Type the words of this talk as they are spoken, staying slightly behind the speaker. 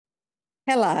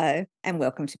Hello and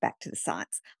welcome to Back to the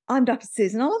Science. I'm Dr.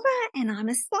 Susan Oliver and I'm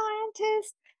a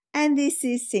scientist, and this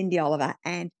is Cindy Oliver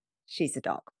and she's a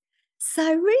dog.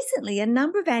 So recently a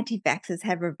number of anti-vaxxers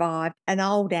have revived an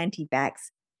old anti-vax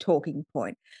talking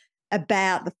point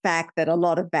about the fact that a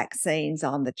lot of vaccines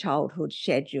on the childhood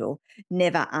schedule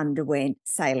never underwent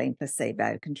saline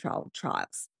placebo-controlled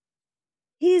trials.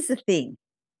 Here's the thing,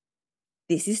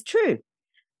 this is true.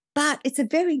 But it's a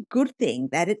very good thing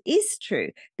that it is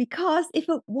true, because if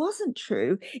it wasn't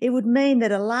true, it would mean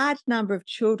that a large number of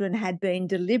children had been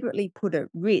deliberately put at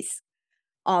risk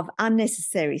of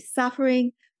unnecessary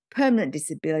suffering, permanent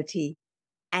disability,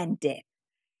 and death.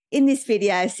 In this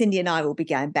video, Cindy and I will be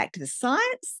going back to the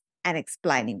science and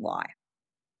explaining why.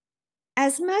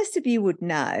 As most of you would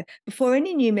know, before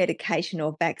any new medication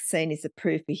or vaccine is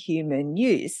approved for human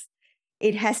use,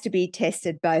 it has to be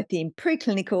tested both in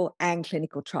preclinical and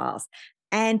clinical trials.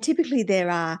 And typically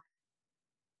there are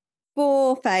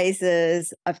 4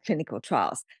 phases of clinical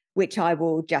trials, which I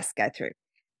will just go through.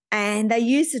 And they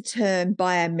use the term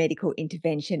biomedical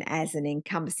intervention as an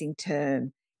encompassing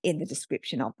term in the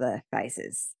description of the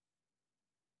phases.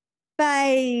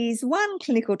 Phase 1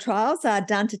 clinical trials are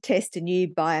done to test a new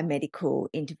biomedical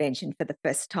intervention for the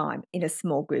first time in a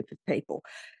small group of people.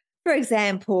 For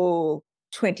example,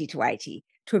 20 to 80,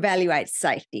 to evaluate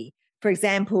safety, for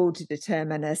example, to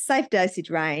determine a safe dosage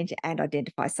range and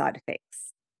identify side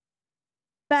effects.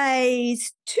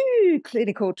 Phase 2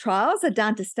 clinical trials are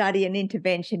done to study an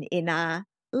intervention in a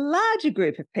larger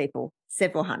group of people,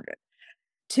 several hundred,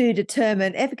 to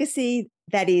determine efficacy,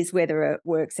 that is, whether it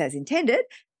works as intended,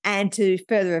 and to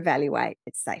further evaluate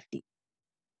its safety.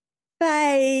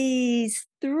 Phase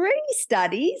 3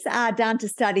 studies are done to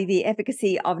study the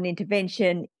efficacy of an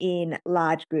intervention in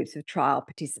large groups of trial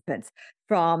participants,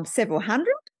 from several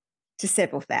hundred to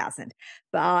several thousand,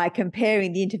 by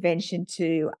comparing the intervention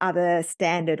to other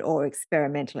standard or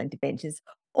experimental interventions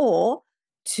or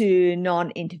to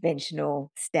non-interventional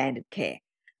standard care.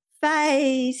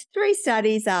 Phase 3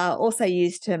 studies are also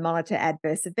used to monitor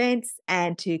adverse events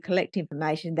and to collect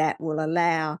information that will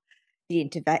allow the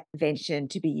intervention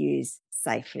to be used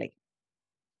safely.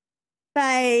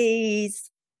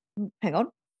 Phase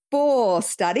 4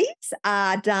 studies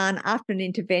are done after an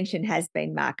intervention has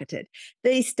been marketed.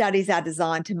 These studies are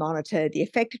designed to monitor the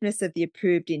effectiveness of the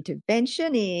approved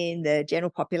intervention in the general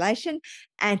population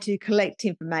and to collect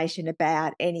information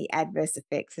about any adverse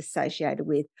effects associated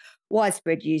with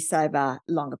widespread use over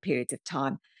longer periods of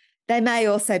time. They may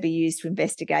also be used to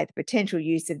investigate the potential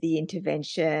use of the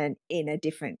intervention in a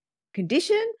different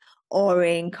condition or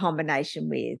in combination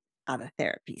with other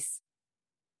therapies.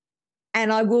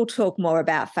 And I will talk more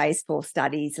about phase 4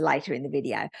 studies later in the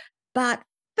video. But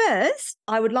first,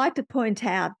 I would like to point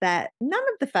out that none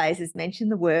of the phases mention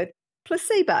the word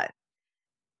placebo.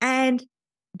 And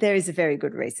there is a very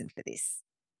good reason for this.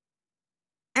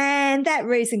 And that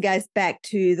reason goes back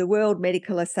to the World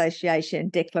Medical Association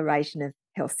Declaration of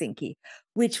Helsinki,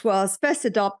 which was first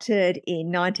adopted in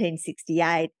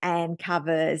 1968 and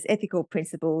covers ethical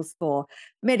principles for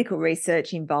medical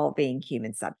research involving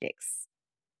human subjects.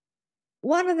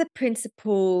 One of the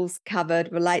principles covered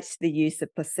relates to the use of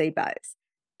placebos,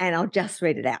 and I'll just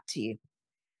read it out to you.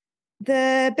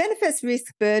 The benefits,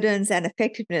 risk, burdens, and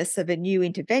effectiveness of a new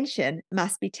intervention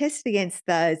must be tested against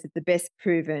those of the best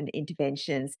proven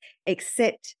interventions,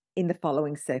 except in the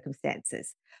following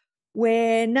circumstances.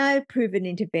 Where no proven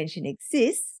intervention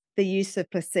exists, the use of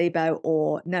placebo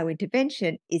or no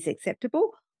intervention is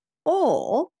acceptable,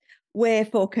 or where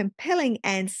for compelling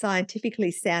and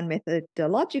scientifically sound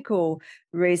methodological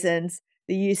reasons,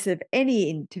 the use of any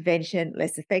intervention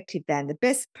less effective than the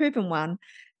best proven one,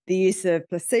 the use of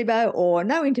placebo or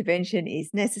no intervention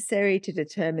is necessary to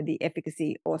determine the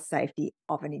efficacy or safety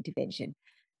of an intervention.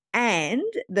 And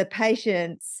the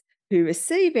patients who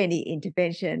receive any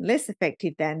intervention less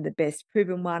effective than the best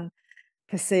proven one,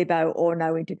 placebo or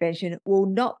no intervention, will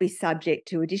not be subject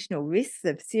to additional risks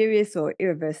of serious or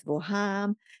irreversible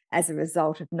harm as a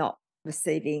result of not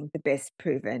receiving the best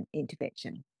proven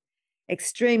intervention.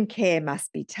 Extreme care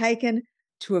must be taken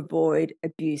to avoid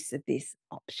abuse of this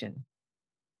option.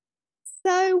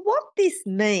 So what this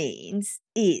means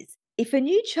is, if a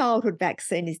new childhood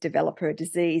vaccine is developed for a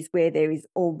disease where there is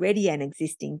already an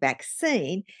existing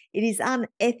vaccine, it is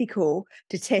unethical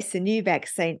to test a new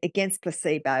vaccine against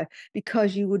placebo,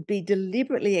 because you would be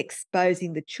deliberately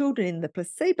exposing the children in the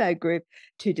placebo group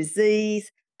to disease,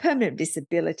 permanent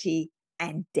disability,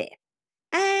 and death.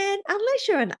 And unless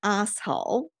you're an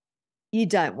asshole, you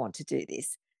don't want to do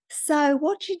this. So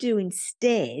what you do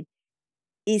instead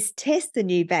is test the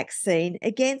new vaccine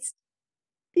against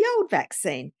the old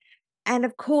vaccine. And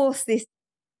of course, this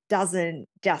doesn't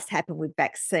just happen with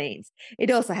vaccines. It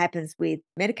also happens with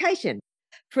medication.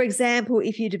 For example,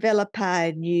 if you develop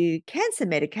a new cancer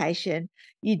medication,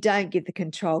 you don't give the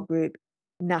control group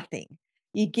nothing.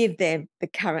 You give them the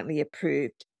currently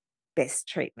approved best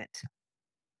treatment.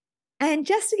 And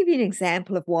just to give you an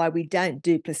example of why we don't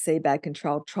do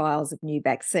placebo-controlled trials of new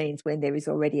vaccines when there is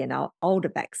already an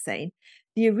older vaccine,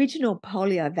 the original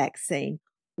polio vaccine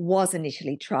was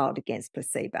initially trialled against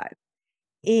placebo.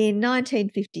 In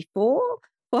 1954,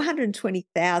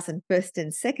 420,000 first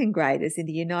and second graders in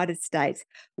the United States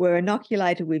were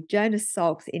inoculated with Jonas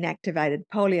Salk's inactivated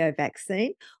polio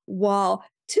vaccine, while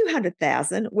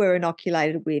 200,000 were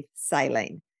inoculated with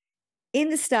saline. In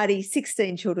the study,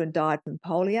 16 children died from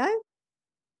polio,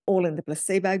 all in the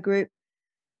placebo group.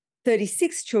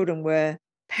 36 children were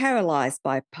paralysed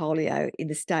by polio in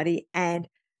the study, and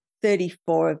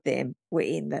 34 of them were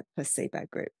in the placebo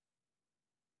group.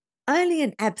 Only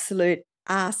an absolute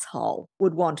arsehole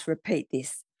would want to repeat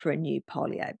this for a new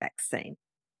polio vaccine.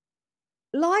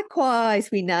 Likewise,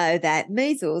 we know that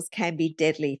measles can be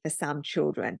deadly for some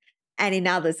children, and in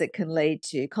others it can lead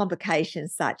to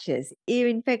complications such as ear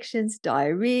infections,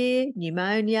 diarrhoea,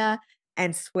 pneumonia,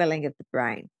 and swelling of the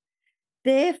brain.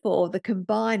 Therefore, the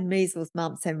combined measles,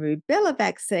 mumps, and rubella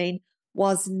vaccine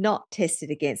was not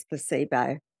tested against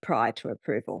placebo prior to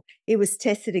approval. It was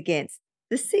tested against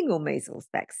the single measles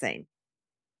vaccine.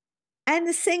 And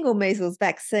the single measles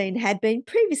vaccine had been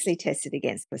previously tested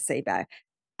against placebo,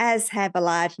 as have a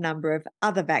large number of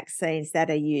other vaccines that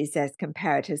are used as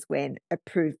comparators when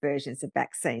approved versions of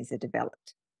vaccines are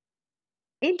developed.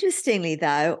 Interestingly,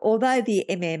 though, although the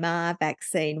MMR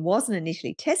vaccine wasn't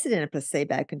initially tested in a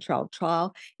placebo-controlled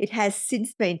trial, it has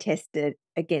since been tested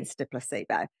against a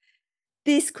placebo.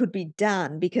 This could be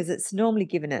done because it's normally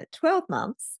given at 12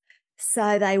 months,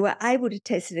 so they were able to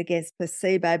test it against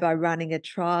placebo by running a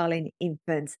trial in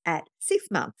infants at 6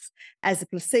 months, as the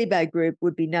placebo group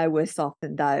would be no worse off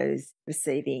than those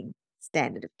receiving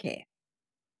standard of care.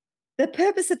 The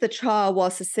purpose of the trial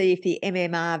was to see if the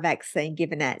MMR vaccine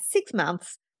given at 6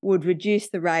 months would reduce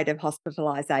the rate of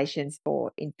hospitalisations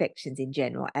for infections in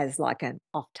general as like an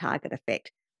off-target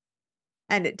effect.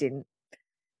 And it didn't.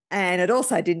 And it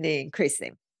also didn't increase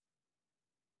them.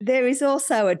 There is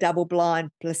also a double-blind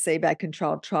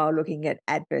placebo-controlled trial looking at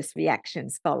adverse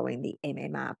reactions following the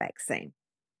MMR vaccine.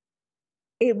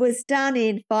 It was done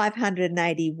in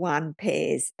 581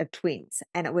 pairs of twins,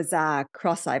 and it was a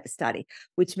crossover study,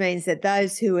 which means that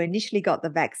those who initially got the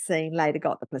vaccine later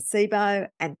got the placebo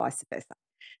and vice versa.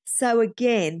 So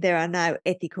again, there are no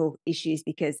ethical issues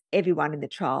because everyone in the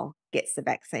trial gets the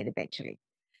vaccine eventually.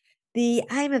 The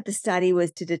aim of the study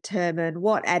was to determine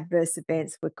what adverse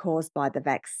events were caused by the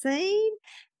vaccine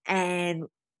and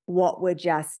what were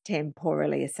just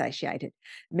temporally associated,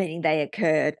 meaning they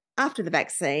occurred after the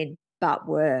vaccine but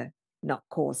were not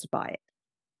caused by it.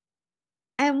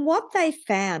 And what they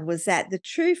found was that the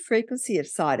true frequency of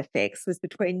side effects was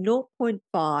between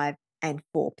 0.5 and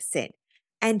 4%.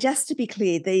 And just to be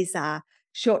clear, these are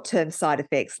short-term side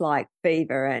effects like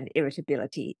fever and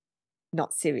irritability,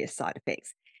 not serious side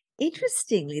effects.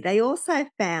 Interestingly, they also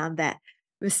found that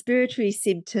respiratory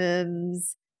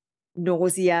symptoms,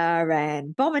 nausea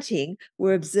and vomiting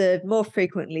were observed more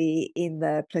frequently in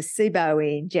the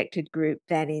placebo-injected group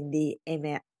than in the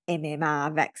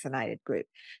MMR vaccinated group.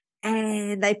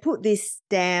 And they put this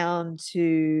down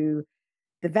to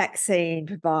the vaccine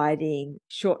providing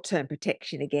short-term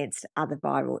protection against other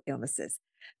viral illnesses.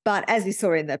 But as we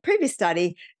saw in the previous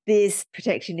study, this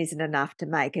protection isn't enough to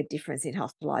make a difference in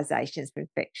hospitalisations for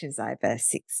infections over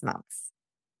 6 months.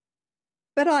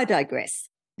 But I digress.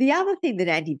 The other thing that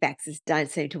anti-vaxxers don't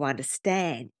seem to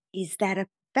understand is that a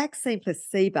vaccine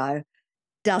placebo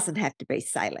doesn't have to be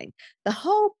saline. The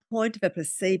whole point of a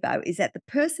placebo is that the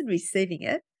person receiving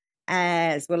it,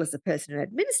 as well as the person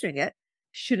administering it,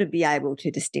 shouldn't be able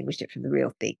to distinguish it from the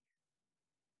real thing.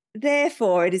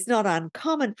 Therefore, it is not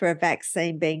uncommon for a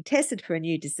vaccine being tested for a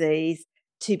new disease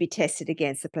to be tested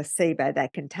against a placebo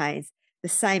that contains the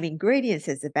same ingredients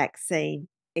as the vaccine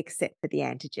except for the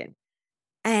antigen.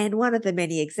 And one of the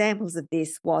many examples of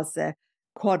this was the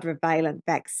quadrivalent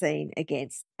vaccine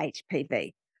against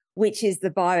HPV, which is the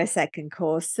virus that can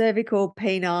cause cervical,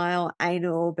 penile,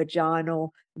 anal,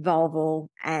 vaginal, vulval,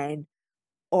 and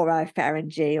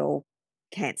oropharyngeal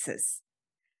cancers.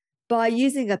 By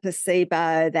using a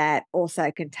placebo that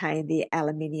also contained the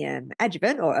aluminium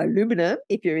adjuvant, or aluminum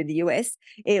if you're in the US,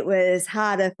 it was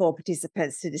harder for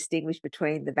participants to distinguish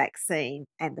between the vaccine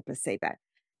and the placebo.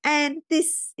 And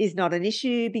this is not an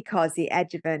issue because the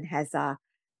adjuvant has a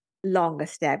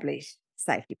long-established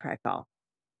safety profile.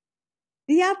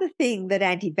 The other thing that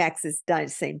anti-vaxxers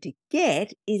don't seem to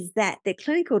get is that the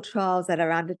clinical trials that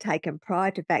are undertaken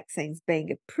prior to vaccines being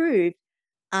approved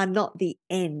are not the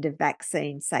end of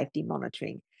vaccine safety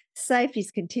monitoring. Safety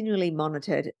is continually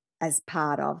monitored as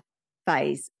part of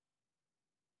phase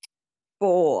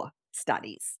 4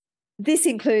 studies. This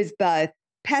includes both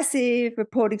passive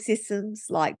reporting systems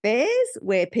like BEARS,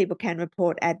 where people can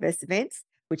report adverse events,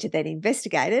 which are then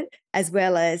investigated, as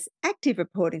well as active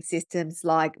reporting systems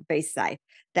like BeSafe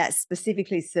that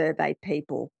specifically survey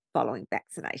people following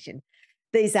vaccination.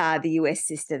 These are the US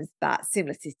systems, but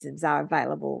similar systems are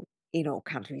available in all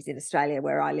countries. In Australia,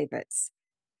 where I live, it's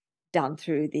done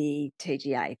through the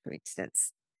TGA, for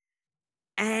instance.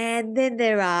 And then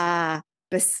there are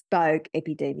bespoke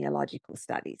epidemiological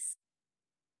studies.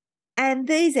 And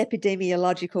these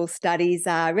epidemiological studies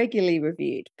are regularly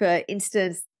reviewed. For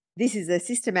instance, this is a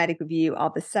systematic review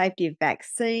of the safety of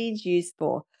vaccines used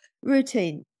for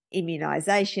routine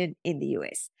immunisation in the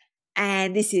US.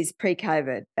 And this is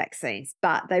pre-COVID vaccines,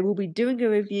 but they will be doing a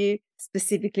review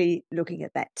specifically looking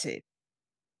at that too.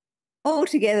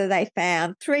 Altogether, they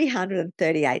found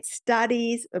 338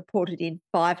 studies reported in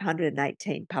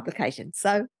 518 publications,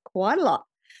 so quite a lot.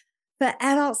 For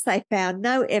adults, they found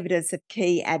no evidence of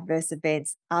key adverse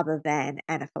events other than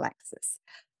anaphylaxis.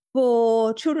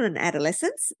 For children and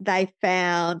adolescents, they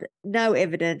found no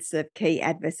evidence of key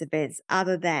adverse events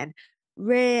other than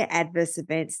rare adverse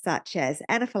events such as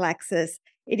anaphylaxis,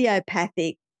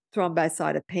 idiopathic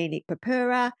thrombocytopenic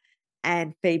purpura,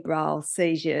 and febrile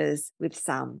seizures with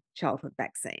some childhood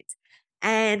vaccines.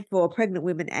 And for pregnant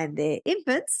women and their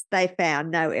infants, they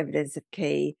found no evidence of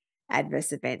key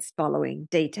adverse events following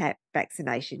DTaP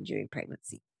vaccination during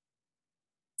pregnancy.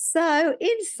 So,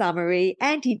 in summary,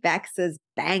 anti-vaxxers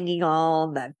banging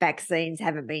on that vaccines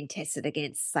haven't been tested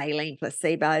against saline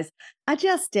placebos are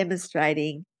just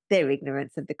demonstrating their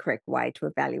ignorance of the correct way to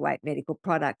evaluate medical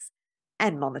products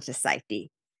and monitor safety.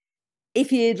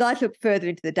 If you'd like to look further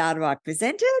into the data I've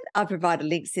presented, I've provided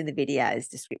links in the video's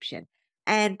description.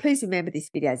 And please remember this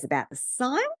video is about the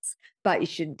science, but you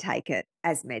shouldn't take it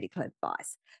as medical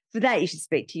advice. For that, you should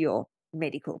speak to your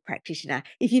medical practitioner.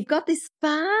 If you've got this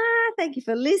far, thank you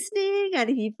for listening. And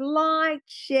if you've liked,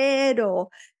 shared, or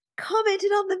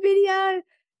commented on the video,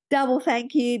 double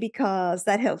thank you, because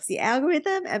that helps the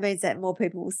algorithm and means that more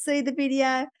people will see the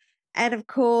video. And of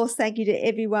course, thank you to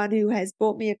everyone who has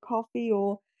bought me a coffee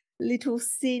or little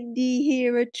Cindy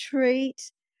here a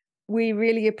treat. We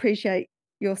really appreciate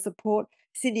your support.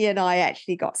 Cindy and I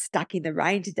actually got stuck in the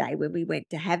rain today when we went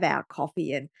to have our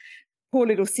coffee, and poor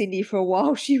little Cindy, for a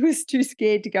while, she was too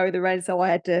scared to go in the rain, so I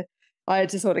had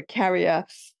to sort of carry her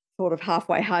sort of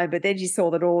halfway home. But then she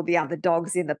saw that all the other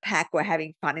dogs in the pack were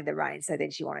having fun in the rain, so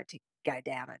then she wanted to go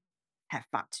down and have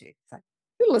fun too. So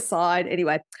little aside.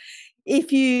 Anyway,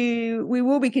 we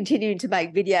will be continuing to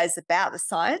make videos about the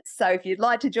science. So if you'd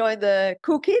like to join the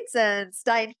cool kids and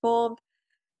stay informed,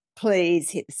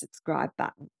 please hit the subscribe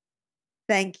button.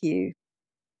 Thank you.